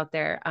other ones out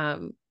there,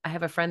 I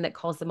have a friend that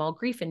calls them all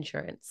grief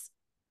insurance.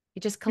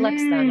 He just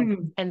collects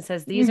them and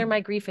says, these are my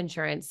grief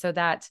insurance, so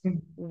that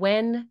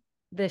when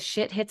the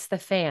shit hits the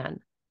fan,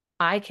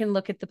 I can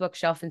look at the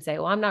bookshelf and say,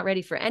 well, I'm not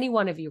ready for any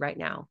one of you right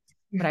now,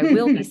 but I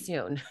will be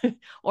soon.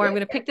 Or I'm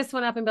going to pick this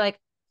one up and be like,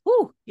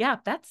 oh yeah,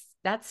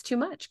 that's too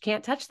much.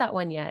 Can't touch that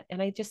one yet.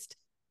 And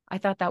I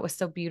thought that was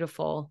so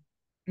beautiful.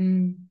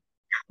 Oh,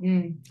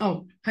 hang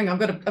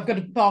on. I've got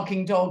a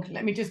barking dog.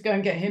 Let me just go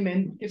and get him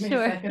in. Give me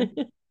a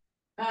second.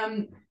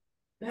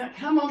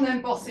 Come on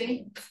then,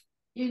 Bossy.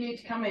 You need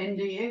to come in,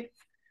 do you?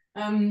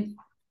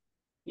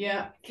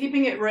 Yeah,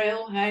 keeping it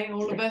real, hey,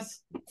 all of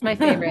us. It's my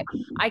favorite.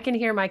 I can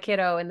hear my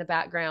kiddo in the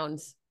background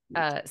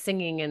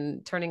singing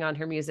and turning on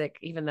her music,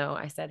 even though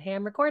I said, hey,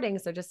 I'm recording.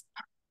 So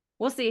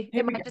we'll see.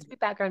 It might just be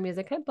background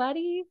music. Hey,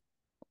 buddy.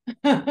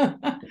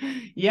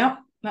 Yep,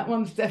 that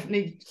one's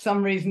definitely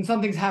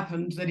something's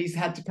happened that he's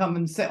had to come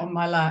and sit on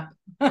my lap.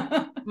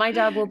 My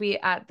dog will be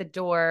at the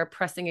door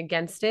pressing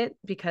against it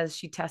because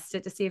she tests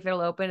it to see if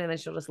it'll open, and then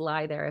she'll just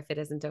lie there if it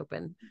isn't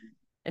open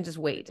and just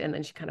wait, and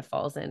then she kind of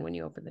falls in when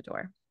you open the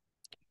door.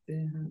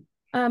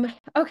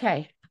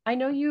 Okay, I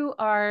know you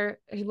are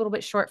a little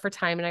bit short for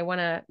time, and I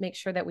want to make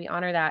sure that we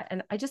honor that.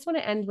 And I just want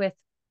to end with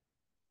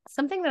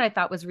something that I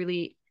thought was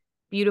really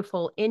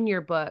beautiful in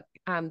your book,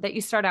 that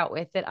you start out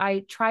with, that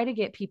I try to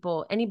get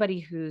people, anybody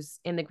who's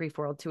in the grief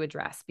world, to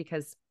address,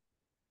 because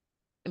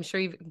I'm sure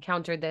you've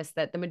encountered this,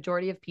 that the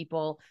majority of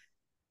people,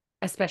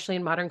 especially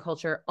in modern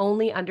culture,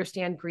 only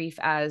understand grief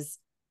as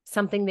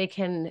something they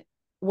can,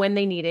 when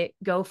they need it,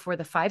 go for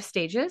the 5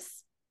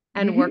 stages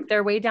and work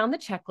their way down the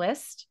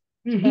checklist.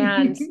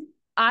 And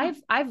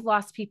I've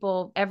lost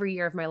people every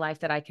year of my life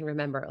that I can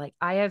remember. Like,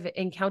 I have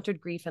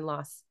encountered grief and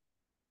loss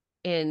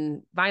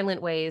in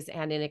violent ways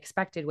and in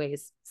expected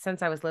ways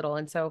since I was little.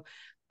 And so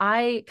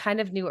I kind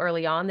of knew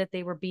early on that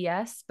they were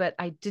BS, but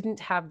I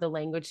didn't have the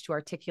language to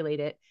articulate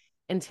it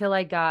until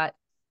I got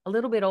a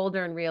little bit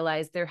older and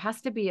realized there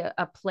has to be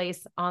a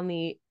place on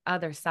the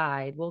other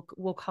side.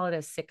 We'll call it a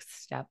 6th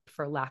step,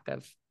 for lack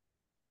of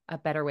a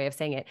better way of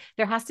saying it.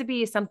 There has to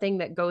be something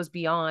that goes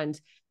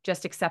beyond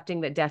just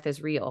accepting that death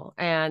is real.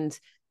 And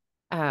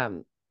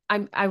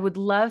I would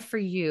love for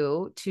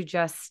you to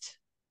just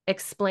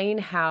explain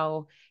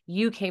how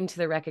you came to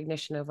the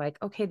recognition of, like,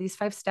 okay, these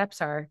 5 steps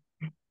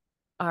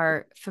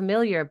are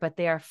familiar, but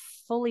they are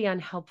fully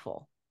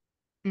unhelpful.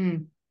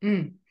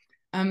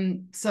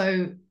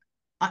 So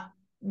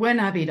when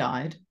Abby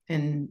died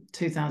in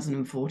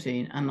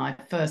 2014, and I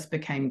first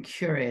became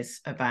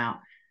curious about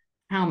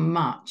how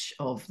much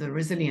of the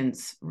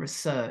resilience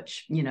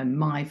research,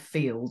 my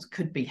field,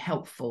 could be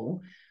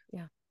helpful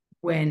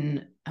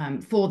when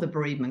for the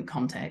bereavement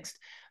context,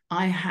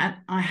 I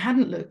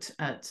hadn't looked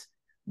at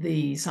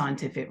the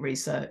scientific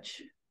research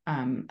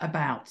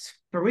about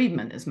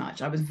bereavement as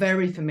much. I was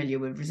very familiar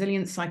with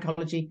resilience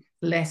psychology,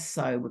 less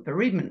so with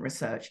bereavement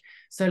research.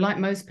 So like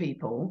most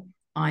people,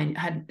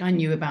 I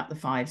knew about the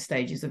 5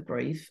 stages of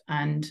grief,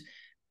 and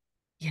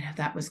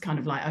that was kind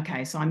of like,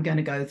 okay, so I'm going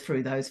to go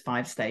through those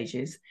 5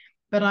 stages.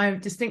 But I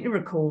distinctly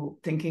recall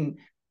thinking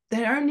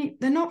they're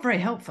not very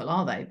helpful,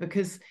 are they?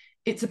 Because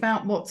it's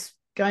about what's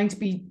going to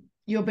be,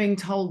 you're being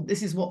told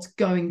this is what's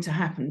going to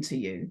happen to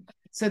you.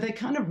 So they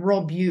kind of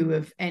rob you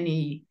of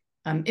any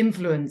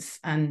influence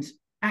and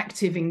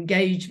active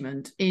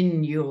engagement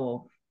in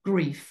your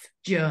grief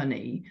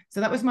journey.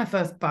 So that was my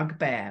first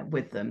bugbear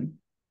with them.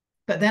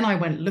 But then I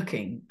went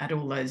looking at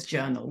all those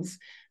journals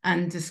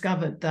and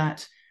discovered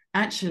that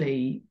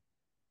actually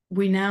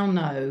we now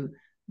know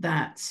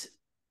that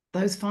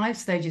those 5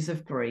 stages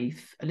of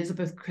grief,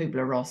 Elizabeth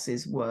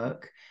Kubler-Ross's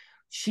work,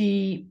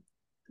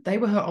 they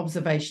were her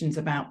observations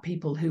about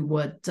people who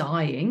were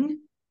dying,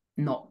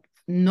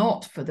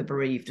 not for the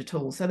bereaved at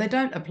all. So they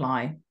don't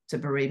apply to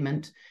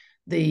bereavement.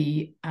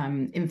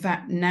 In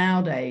fact,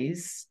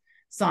 nowadays,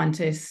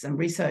 scientists and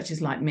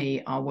researchers like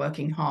me are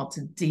working hard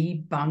to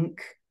debunk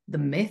the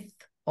myth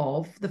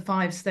of the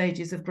 5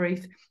 stages of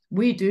grief.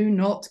 We do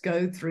not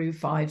go through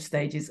 5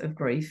 stages of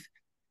grief.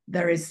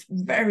 There is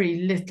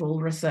very little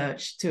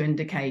research to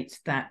indicate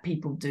that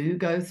people do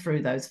go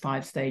through those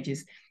 5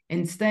 stages.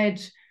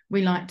 Instead,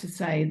 we like to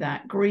say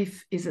that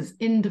grief is as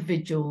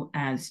individual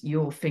as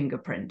your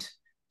fingerprint.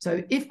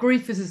 So if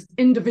grief is as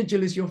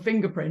individual as your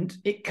fingerprint,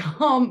 it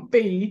can't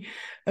be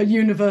a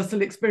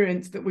universal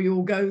experience that we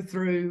all go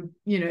through,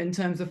 in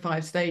terms of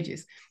 5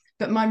 stages.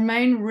 But my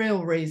main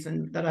real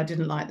reason that I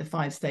didn't like the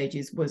 5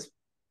 stages was,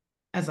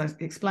 as I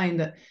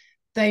explained, that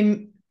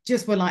they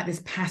just were like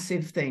this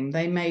passive thing.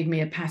 They made me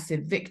a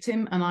passive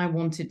victim, and I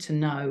wanted to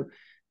know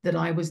that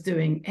I was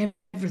doing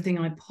everything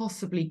I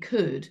possibly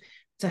could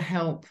to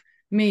help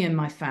me and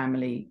my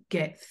family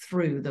get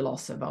through the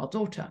loss of our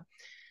daughter.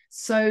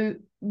 So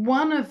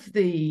one of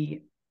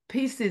the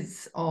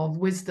pieces of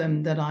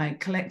wisdom that I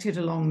collected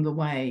along the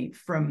way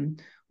from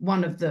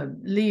one of the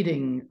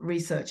leading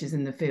researchers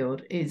in the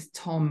field is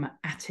Tom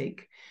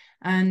Attig.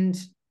 And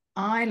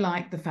I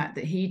like the fact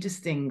that he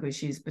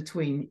distinguishes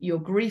between your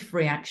grief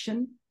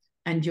reaction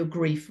and your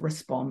grief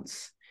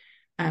response.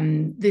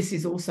 And this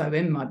is also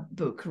in my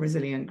book,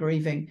 Resilient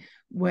Grieving,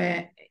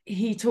 where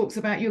he talks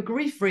about your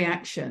grief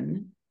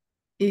reaction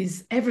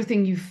is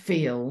everything you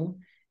feel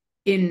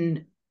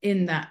in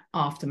that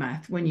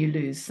aftermath when you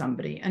lose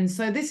somebody. And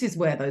so this is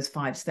where those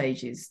 5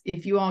 stages,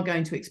 if you are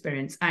going to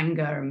experience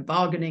anger and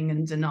bargaining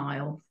and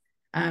denial,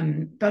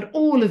 but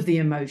all of the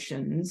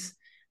emotions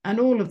and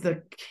all of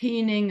the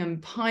keening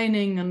and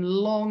pining and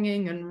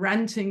longing and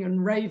ranting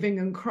and raving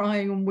and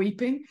crying and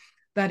weeping,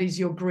 that is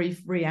your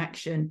grief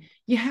reaction.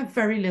 You have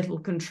very little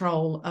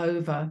control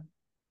over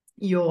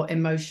your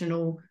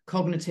emotional,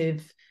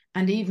 cognitive,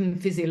 and even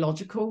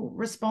physiological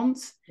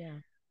response. Yeah.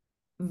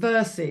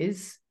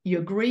 Versus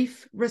your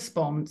grief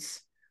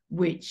response,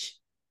 which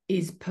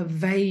is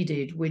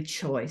pervaded with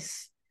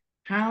choice.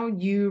 How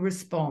you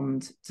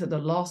respond to the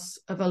loss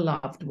of a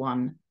loved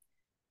one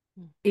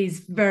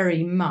is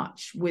very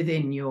much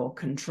within your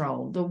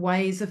control. The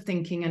ways of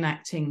thinking and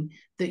acting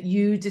that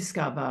you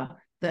discover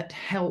that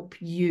help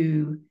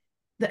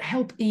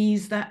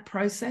ease that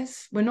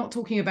process. We're not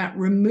talking about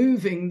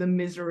removing the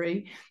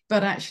misery,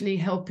 but actually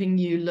helping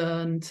you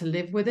learn to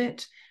live with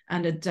it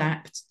and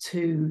adapt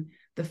to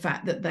the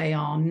fact that they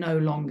are no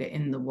longer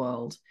in the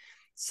world.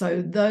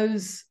 So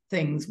those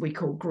things we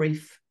call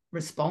grief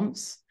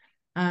response.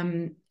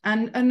 And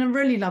a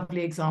really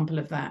lovely example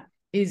of that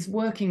is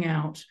working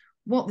out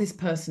what this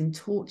person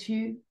taught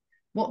you,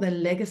 what their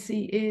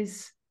legacy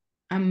is,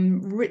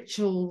 and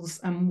rituals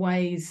and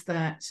ways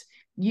that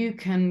you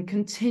can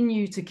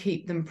continue to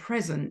keep them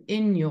present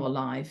in your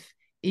life,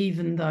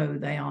 even though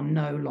they are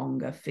no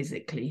longer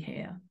physically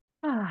here.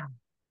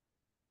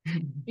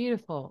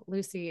 Beautiful.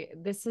 Lucy,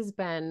 this has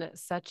been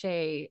such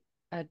a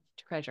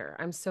treasure.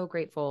 I'm so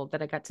grateful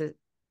that I got to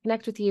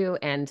connect with you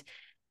and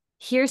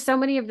hear so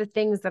many of the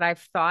things that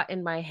I've thought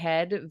in my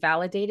head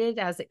validated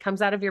as it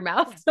comes out of your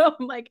mouth. So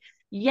I'm like,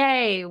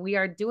 yay, we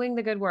are doing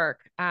the good work.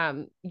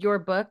 Your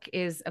book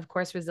is, of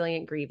course,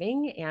 Resilient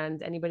Grieving,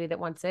 and anybody that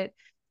wants it,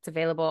 it's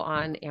available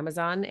on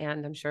Amazon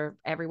and I'm sure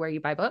everywhere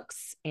you buy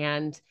books.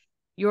 And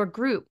your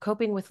group,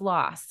 Coping with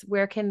Loss,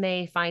 where can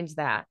they find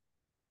that?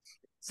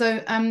 So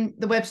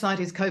the website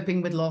is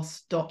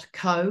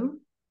copingwithloss.co,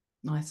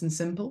 nice and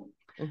simple.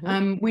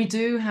 Mm-hmm. We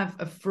do have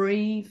a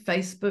free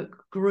Facebook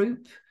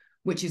group,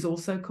 which is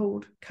also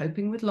called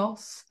Coping with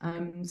Loss.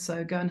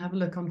 So go and have a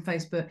look on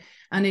Facebook.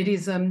 And it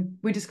is,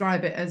 we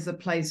describe it as a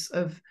place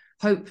of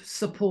hope,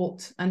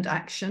 support, and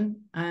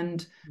action.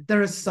 And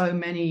there are so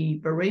many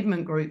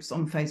bereavement groups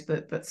on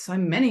Facebook, but so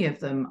many of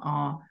them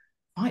are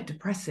quite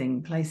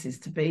depressing places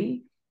to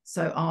be.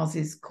 So ours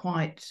is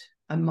quite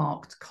a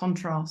marked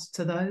contrast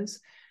to those.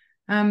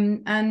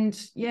 And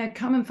yeah,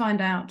 come and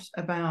find out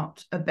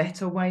about A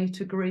Better Way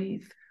to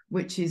Grieve,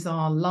 which is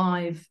our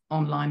live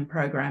online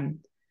program.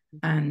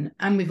 And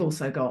we've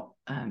also got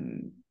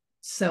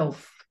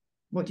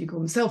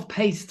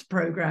self-paced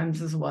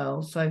programs as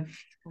well. So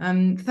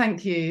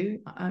thank you.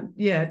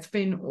 Yeah, it's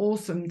been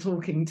awesome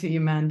talking to you,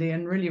 Mandy,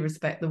 and really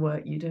respect the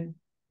work you do.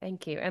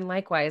 Thank you. And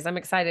likewise, I'm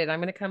excited. I'm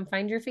going to come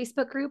find your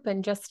Facebook group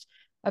and just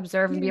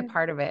observe and be a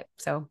part of it.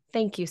 So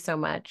thank you so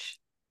much.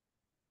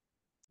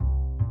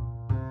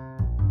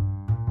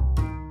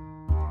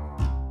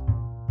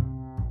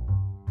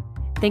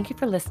 Thank you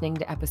for listening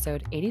to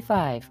episode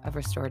 85 of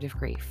Restorative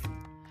Grief.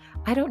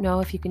 I don't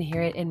know if you can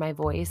hear it in my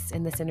voice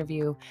in this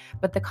interview,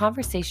 but the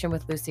conversation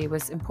with Lucy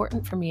was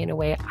important for me in a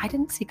way I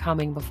didn't see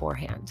coming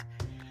beforehand.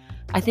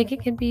 I think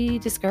it can be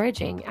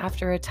discouraging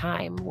after a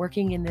time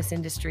working in this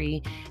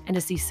industry and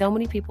to see so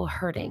many people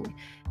hurting,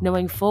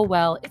 knowing full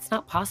well it's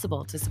not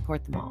possible to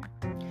support them all.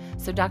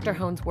 So Dr.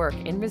 Hohn's work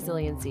in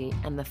resiliency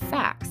and the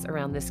facts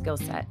around this skill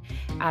set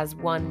as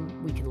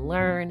one we can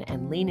learn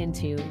and lean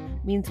into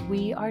means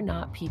we are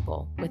not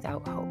people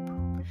without hope.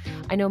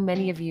 I know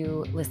many of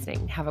you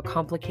listening have a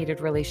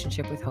complicated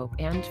relationship with hope,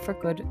 and for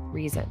good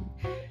reason.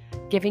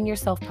 Giving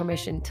yourself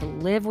permission to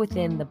live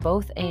within the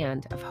both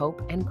and of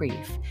hope and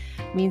grief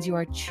means you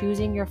are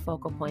choosing your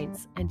focal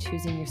points and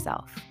choosing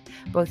yourself,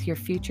 both your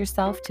future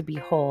self to be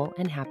whole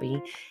and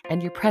happy,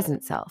 and your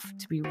present self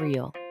to be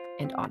real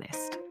and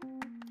honest.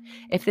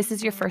 If this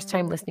is your first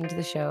time listening to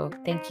the show,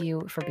 thank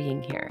you for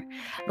being here.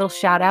 A little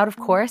shout out, of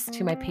course,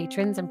 to my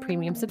patrons and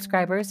premium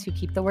subscribers who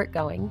keep the work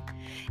going.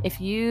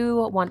 If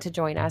you want to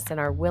join us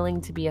and are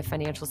willing to be a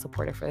financial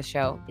supporter for the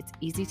show, it's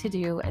easy to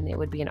do, and it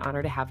would be an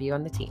honor to have you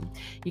on the team.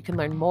 You can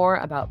learn more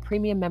about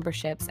premium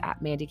memberships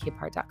at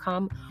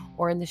mandykpart.com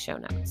or in the show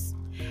notes.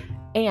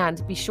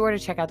 And be sure to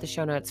check out the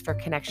show notes for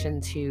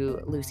connection to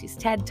Lucy's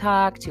TED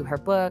Talk, to her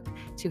book,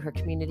 to her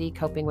community,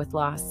 Coping with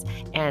Loss,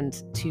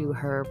 and to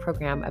her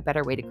program, A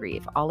Better Way to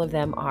Grieve. All of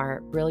them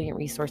are brilliant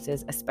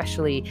resources,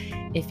 especially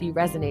if you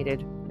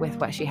resonated with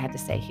what she had to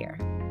say here.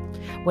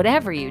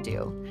 Whatever you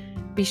do,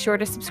 be sure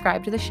to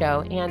subscribe to the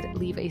show and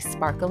leave a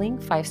sparkling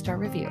 5-star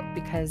review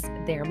because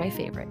they're my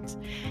favorite.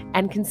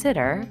 And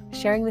consider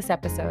sharing this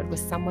episode with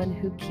someone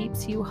who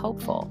keeps you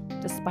hopeful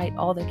despite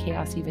all the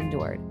chaos you've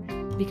endured,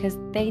 because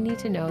they need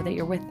to know that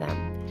you're with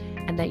them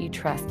and that you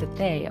trust that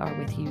they are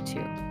with you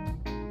too.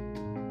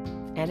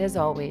 And as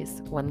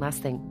always, one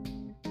last thing.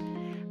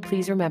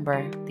 Please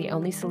remember, the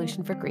only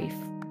solution for grief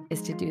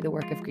is to do the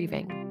work of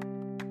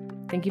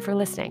grieving. Thank you for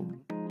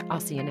listening. I'll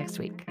see you next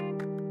week.